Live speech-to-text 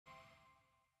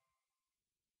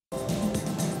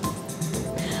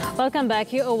Welcome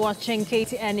back. You are watching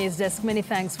KTN News Desk. Many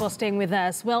thanks for staying with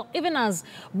us. Well, even as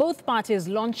both parties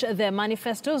launch their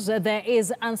manifestos, there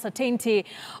is uncertainty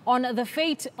on the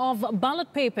fate of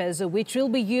ballot papers which will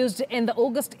be used in the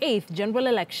August 8th general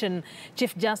election.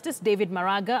 Chief Justice David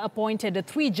Maraga appointed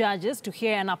 3 judges to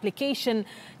hear an application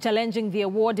challenging the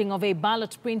awarding of a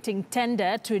ballot printing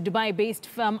tender to Dubai-based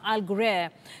firm Al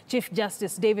Ghurair. Chief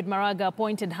Justice David Maraga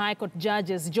appointed High Court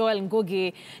judges Joel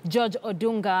Ngugi, George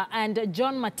Odunga and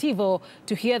John Mativo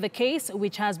to hear the case,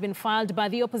 which has been filed by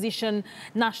the opposition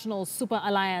National Super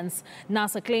Alliance.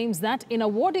 NASA claims that in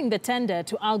awarding the tender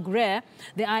to Al Ghurair,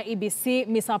 the IEBC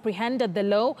misapprehended the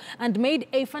law and made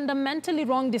a fundamentally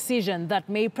wrong decision that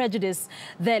may prejudice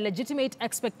their legitimate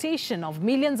expectation of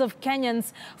millions of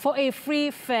Kenyans for a free,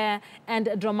 fair and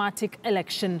dramatic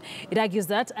election. It argues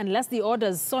that unless the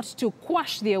orders sought to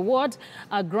quash the award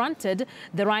are granted,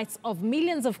 the rights of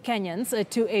millions of Kenyans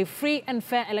to a free and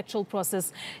fair electoral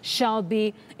process shall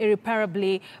be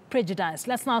irreparably prejudiced.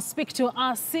 Let's now speak to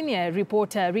our senior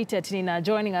reporter, Rita Tinina,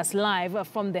 joining us live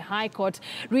from the High Court.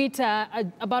 Rita,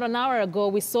 about an hour ago,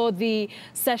 we saw the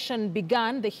session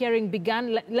began, the hearing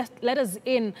began. Let us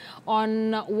in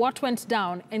on what went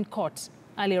down in court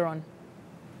earlier on.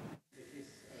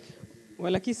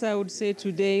 Well, Akisa, I would say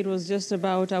today it was just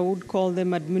about, I would call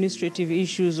them administrative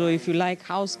issues, or if you like,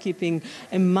 housekeeping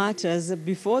matters.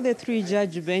 Before the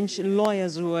 3-judge bench,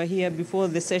 lawyers who were here before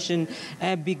the session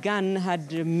began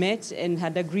had met and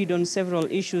had agreed on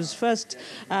several issues. First,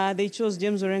 they chose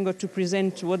James Orengo to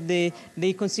present what they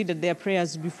considered their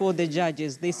prayers before the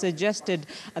judges. They suggested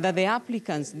that the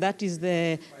applicants, that is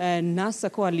the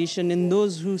NASA coalition, and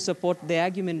those who support the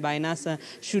argument by NASA,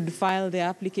 should file their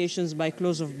applications by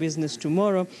close of business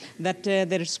tomorrow, that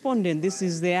the respondent, this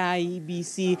is the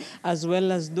IEBC, as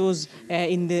well as those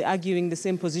arguing the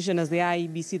same position as the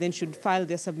IEBC, then should file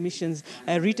their submissions,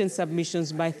 written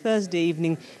submissions by Thursday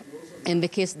evening. And the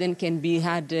case then can be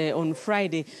had on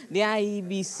Friday. The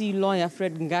IEBC lawyer,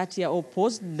 Fred Ngatia,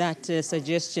 opposed that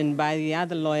suggestion by the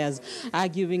other lawyers,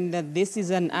 arguing that this is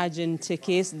an urgent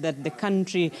case, that the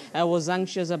country was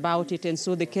anxious about it, and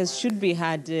so the case should be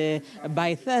had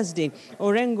by Thursday.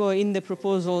 Orengo, in the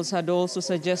proposals, had also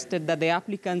suggested that the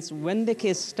applicants, when the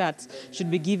case starts, should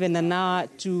be given an hour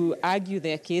to argue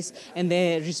their case, and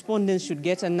the respondents should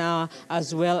get an hour,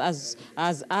 as well as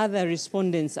other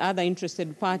respondents, other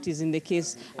interested parties in the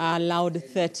case are allowed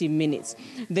 30 minutes.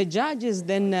 The judges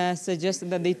then suggested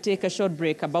that they take a short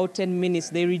break, about 10 minutes.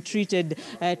 They retreated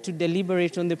to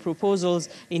deliberate on the proposals.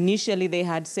 Initially, they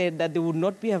had said that they would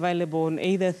not be available on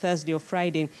either Thursday or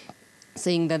Friday,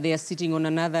 saying that they are sitting on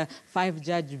another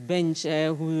 5-judge bench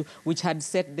which had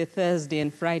set the Thursday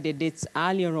and Friday dates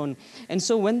earlier on. And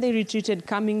so when they retreated,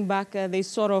 coming back, they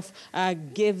sort of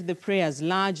gave the prayers,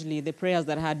 largely the prayers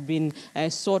that had been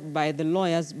sought by the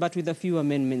lawyers, but with a few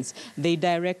amendments. They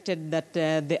directed that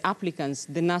the applicants,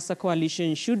 the NASA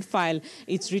coalition, should file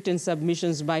its written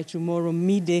submissions by tomorrow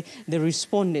midday. The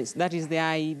respondents, that is the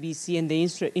IEBC, and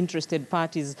the interested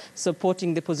parties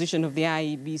supporting the position of the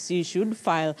IEBC, should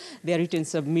file their written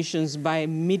submissions by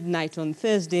midnight on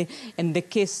Thursday, and the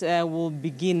case will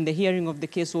begin, the hearing of the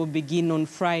case will begin on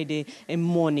Friday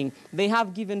morning. They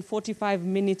have given 45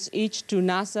 minutes each to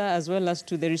NASA as well as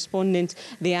to the respondent.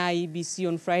 The IEBC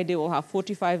on Friday will have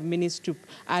 45 minutes to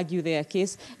argue their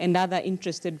case, and other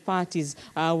interested parties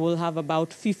will have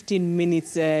about 15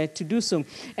 minutes to do so.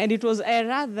 And it was a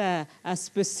rather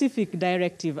specific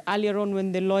directive. Earlier on,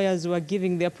 when the lawyers were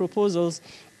giving their proposals,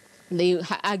 they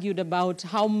argued about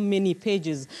how many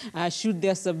pages should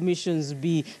their submissions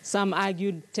be. Some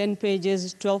argued 10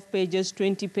 pages, 12 pages,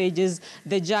 20 pages.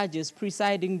 The judges,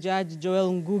 presiding judge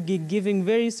Joel Ngugi, giving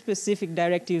very specific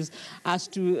directives as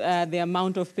to the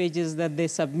amount of pages that the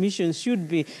submissions should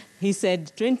be. He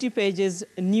said 20 pages,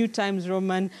 New Times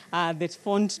Roman, the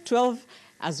font 12,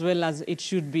 as well as it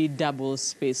should be double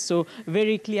space. So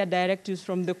very clear directives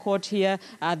from the court here.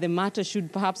 The matter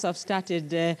should perhaps have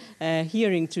started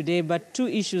hearing today, but 2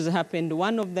 issues happened.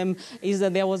 One of them is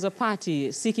that there was a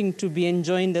party seeking to be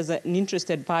enjoined as an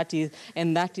interested party,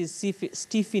 and that is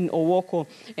Stephen Owoko.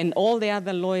 And all the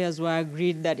other lawyers were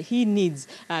agreed that he needs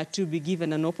to be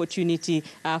given an opportunity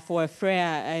for a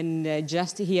fair and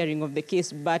just hearing of the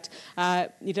case. But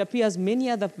it appears many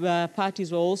other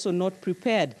parties were also not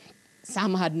prepared.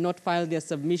 Some had not filed their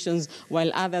submissions,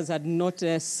 while others had not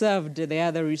served the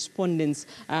other respondents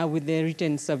with their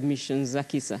written submissions.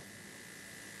 Akisa.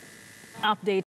 Update.